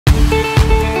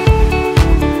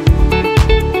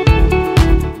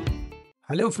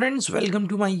Hello friends, welcome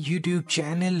to my YouTube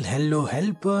channel Hello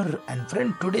Helper. And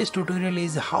friend, today's tutorial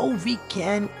is how we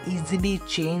can easily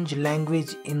change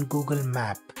language in Google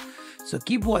Map. So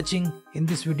keep watching. In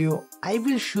this video I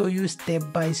will show you step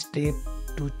by step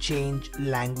to change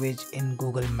language in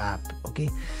Google Map. Okay,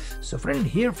 so friend,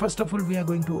 here first of all we are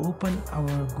going to open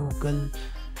our Google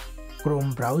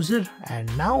Chrome browser,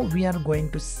 and now we are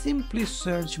going to simply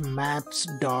search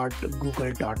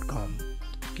maps.google.com.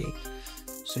 okay,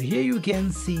 so here you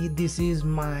can see this is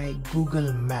my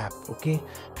Google Map. Okay,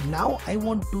 now I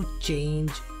want to change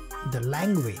the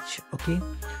language. Okay,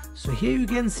 so here you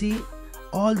can see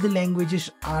all the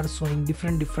languages are showing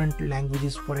different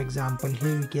languages. For example,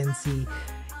 here you can see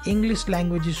English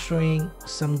language is showing,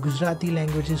 some Gujarati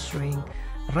language is showing.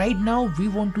 Right now we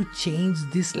want to change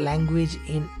this language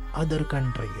in other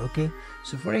country. Okay,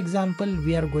 so for example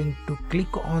we are going to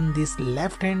click on this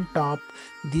left hand top,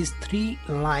 this 3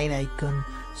 line icon,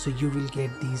 so you will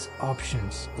get these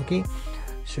options. Okay,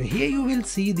 so here you will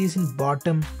see this in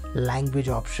bottom language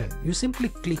option. You simply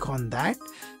click on that,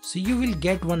 so you will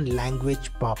get one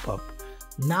language pop up.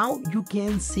 Now you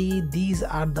can see these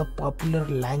are the popular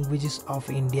languages of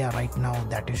India right now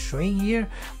that is showing here,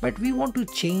 but we want to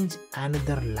change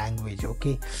another language.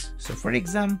 Okay, so for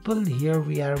example here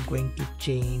we are going to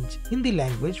change Hindi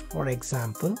language, for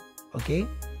example. Okay,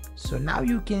 so now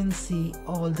you can see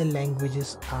all the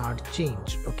languages are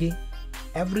changed. Okay,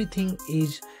 everything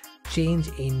is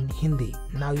changed in Hindi.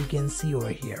 Now you can see over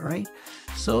here, right?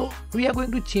 So we are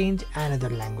going to change another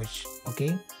language.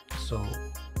 Okay, so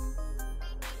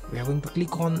we are going to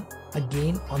click on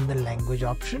again on the language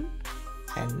option,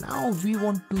 and now we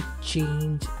want to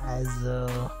change as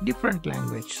a different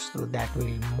language, so that will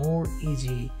be more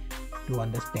easy to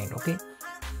understand. Okay,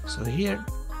 so here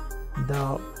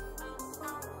the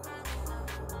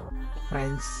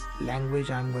French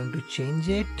language I'm going to change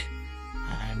it,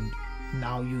 and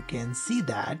now you can see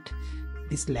that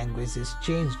this language is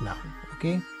changed now.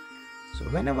 Okay, so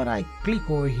whenever I click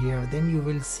over here, then you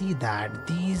will see that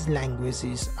these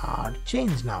languages are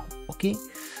changed now. Okay,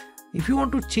 if you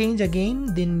want to change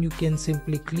again, then you can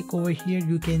simply click over here.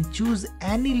 You can choose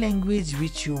any language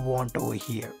which you want over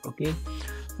here. Okay,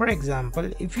 for example,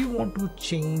 if you want to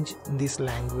change this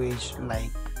language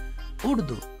like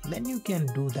Urdu, then you can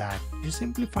do that. You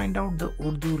simply find out the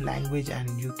Urdu language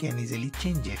and you can easily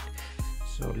change it.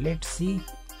 So let's see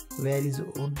where is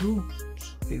Urdu.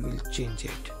 We will change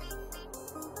it.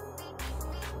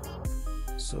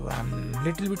 So I'm a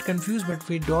little bit confused, but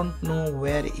we don't know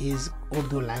where is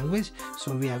Urdu language,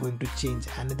 so we are going to change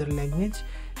another language.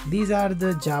 These are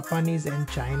the Japanese and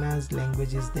China's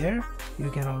languages there.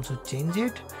 You can also change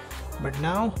it, but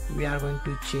now we are going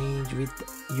to change with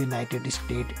United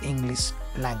States English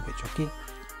language. Okay,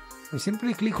 we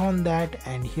simply click on that,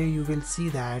 and here you will see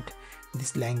that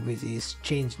this language is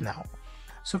changed now.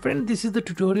 So friend, this is the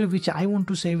tutorial which I want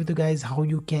to share with you guys, how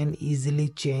you can easily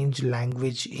change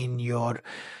language in your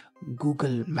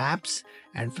Google Maps.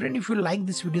 And friend, if you like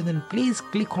this video, then please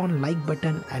click on like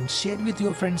button and share with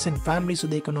your friends and family so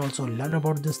they can also learn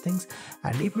about these things.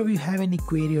 And if you have any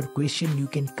query or question, you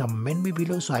can comment me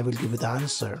below, so I will give you the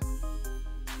answer.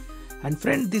 And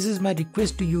friend, this is my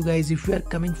request to you guys. If you are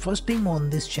coming first time on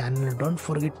this channel, don't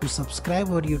forget to subscribe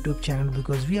our YouTube channel,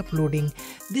 because we are uploading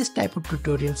this type of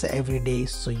tutorials every day,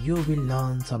 so you will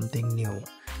learn something new.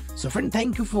 So friend,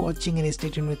 thank you for watching and stay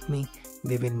tuned with me.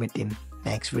 We will meet in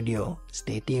next video.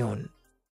 Stay tuned.